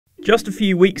Just a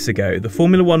few weeks ago, the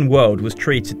Formula 1 world was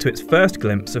treated to its first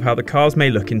glimpse of how the cars may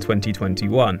look in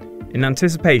 2021, in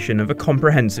anticipation of a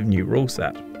comprehensive new rule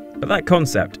set. But that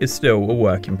concept is still a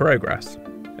work in progress.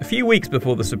 A few weeks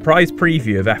before the surprise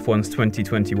preview of F1's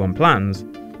 2021 plans,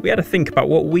 we had to think about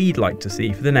what we'd like to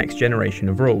see for the next generation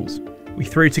of rules. We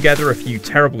threw together a few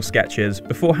terrible sketches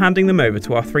before handing them over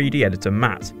to our 3D editor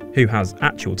Matt, who has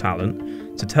actual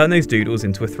talent, to turn those doodles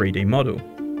into a 3D model.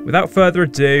 Without further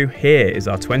ado, here is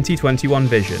our 2021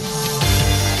 vision.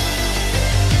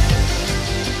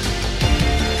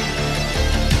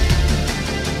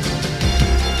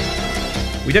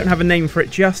 We don't have a name for it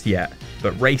just yet,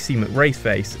 but Racy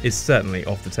McRaceface is certainly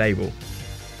off the table.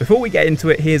 Before we get into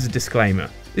it, here's a disclaimer.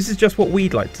 This is just what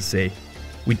we'd like to see.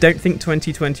 We don't think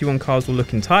 2021 cars will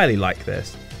look entirely like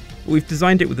this, but we've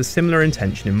designed it with a similar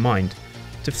intention in mind,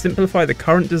 to simplify the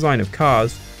current design of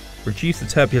cars, reduce the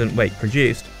turbulent weight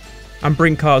produced, and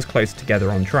bring cars closer together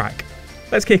on track.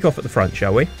 Let's kick off at the front,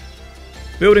 shall we?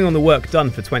 Building on the work done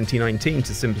for 2019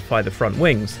 to simplify the front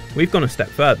wings, we've gone a step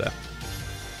further.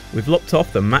 We've lopped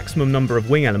off the maximum number of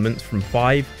wing elements from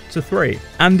 5 to 3,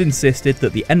 and insisted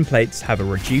that the end plates have a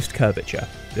reduced curvature.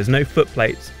 There's no foot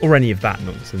plates or any of that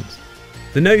nonsense.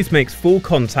 The nose makes full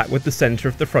contact with the centre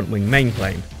of the front wing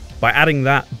mainplane. By adding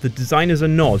that, the design is a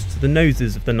nod to the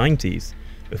noses of the 90s,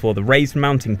 before the raised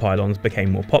mounting pylons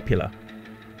became more popular.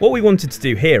 What we wanted to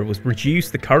do here was reduce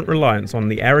the current reliance on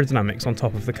the aerodynamics on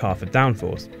top of the car for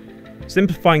downforce,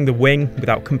 simplifying the wing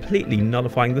without completely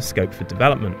nullifying the scope for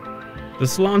development. The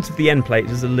slant of the end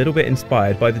plate is a little bit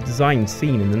inspired by the design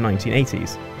seen in the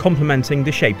 1980s, complementing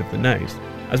the shape of the nose.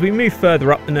 As we move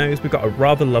further up the nose, we've got a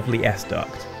rather lovely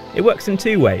S-duct. It works in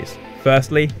two ways.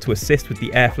 Firstly, to assist with the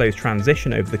airflow's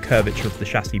transition over the curvature of the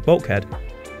chassis bulkhead,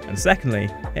 and secondly,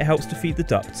 it helps to feed the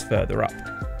ducts further up.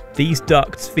 These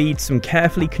ducts feed some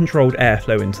carefully controlled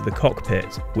airflow into the cockpit,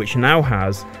 which now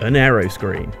has an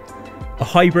aeroscreen. A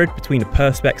hybrid between a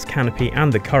Perspex canopy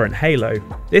and the current halo,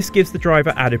 this gives the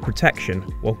driver added protection,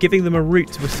 while giving them a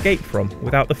route to escape from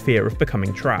without the fear of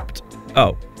becoming trapped.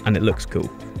 Oh, and it looks cool.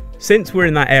 Since we're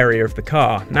in that area of the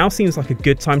car, now seems like a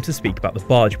good time to speak about the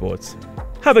bargeboards.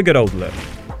 Have a good old look.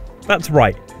 That's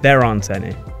right, there aren't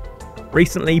any.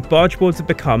 Recently, bargeboards have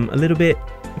become a little bit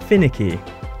finicky,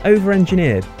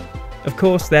 over-engineered. Of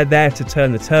course, they're there to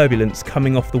turn the turbulence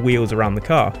coming off the wheels around the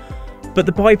car, but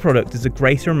the byproduct is a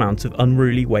greater amount of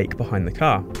unruly wake behind the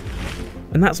car.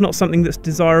 And that's not something that's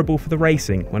desirable for the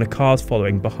racing when a car's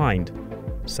following behind.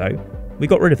 So, we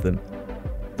got rid of them.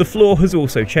 The floor has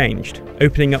also changed,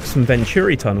 opening up some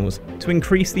venturi tunnels to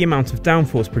increase the amount of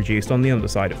downforce produced on the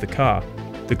underside of the car.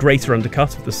 The greater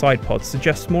undercut of the side pods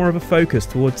suggests more of a focus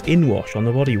towards inwash on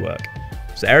the bodywork,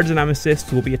 so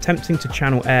aerodynamicists will be attempting to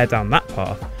channel air down that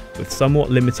path with somewhat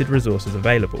limited resources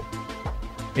available.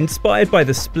 Inspired by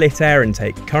the split air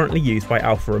intake currently used by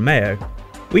Alfa Romeo,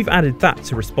 we've added that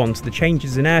to respond to the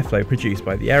changes in airflow produced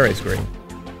by the aeroscreen.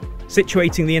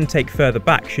 Situating the intake further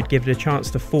back should give it a chance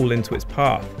to fall into its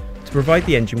path, to provide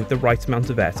the engine with the right amount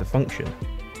of air to function.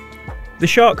 The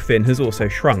shark fin has also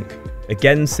shrunk,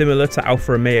 again similar to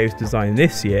Alfa Romeo's design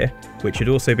this year, which had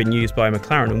also been used by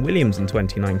McLaren and Williams in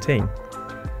 2019.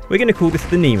 We're going to call this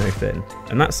the Nemo fin,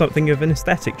 and that's something of an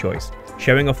aesthetic choice,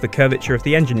 showing off the curvature of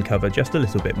the engine cover just a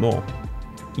little bit more.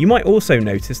 You might also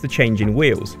notice the change in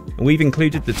wheels, and we've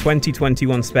included the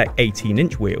 2021 spec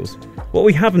 18-inch wheels. What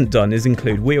we haven't done is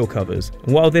include wheel covers,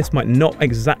 and while this might not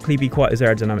exactly be quite as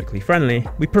aerodynamically friendly,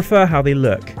 we prefer how they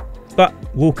look, but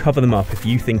we'll cover them up if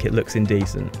you think it looks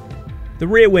indecent. The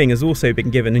rear wing has also been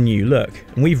given a new look,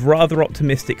 and we've rather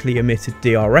optimistically omitted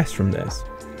DRS from this.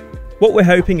 What we're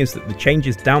hoping is that the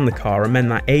changes down the car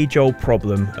amend that age-old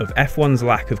problem of F1's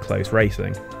lack of close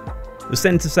racing. The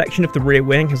centre section of the rear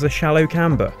wing has a shallow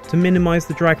camber to minimise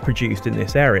the drag produced in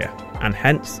this area, and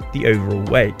hence the overall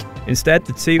wake. Instead,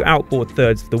 the two outboard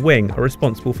thirds of the wing are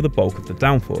responsible for the bulk of the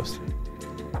downforce.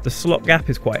 The slot gap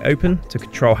is quite open to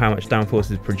control how much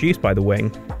downforce is produced by the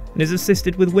wing, and is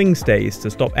assisted with wing stays to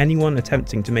stop anyone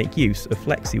attempting to make use of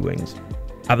flexi wings.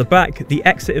 At the back, the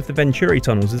exit of the venturi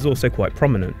tunnels is also quite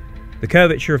prominent. The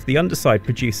curvature of the underside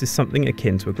produces something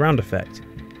akin to a ground effect,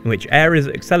 in which air is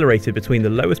accelerated between the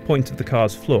lowest point of the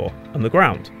car's floor and the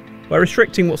ground. By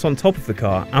restricting what's on top of the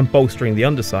car and bolstering the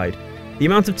underside, the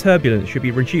amount of turbulence should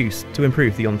be reduced to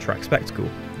improve the on-track spectacle.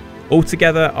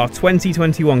 Altogether, our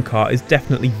 2021 car is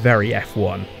definitely very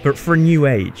F1, but for a new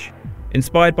age.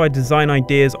 Inspired by design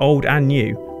ideas old and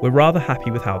new, we're rather happy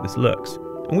with how this looks,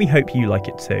 and we hope you like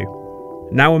it too.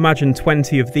 Now imagine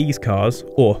 20 of these cars,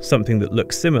 or something that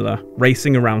looks similar,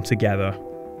 racing around together.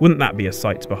 Wouldn't that be a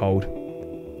sight to behold?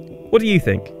 What do you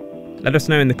think? Let us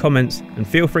know in the comments, and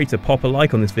feel free to pop a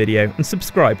like on this video and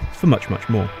subscribe for much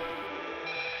more.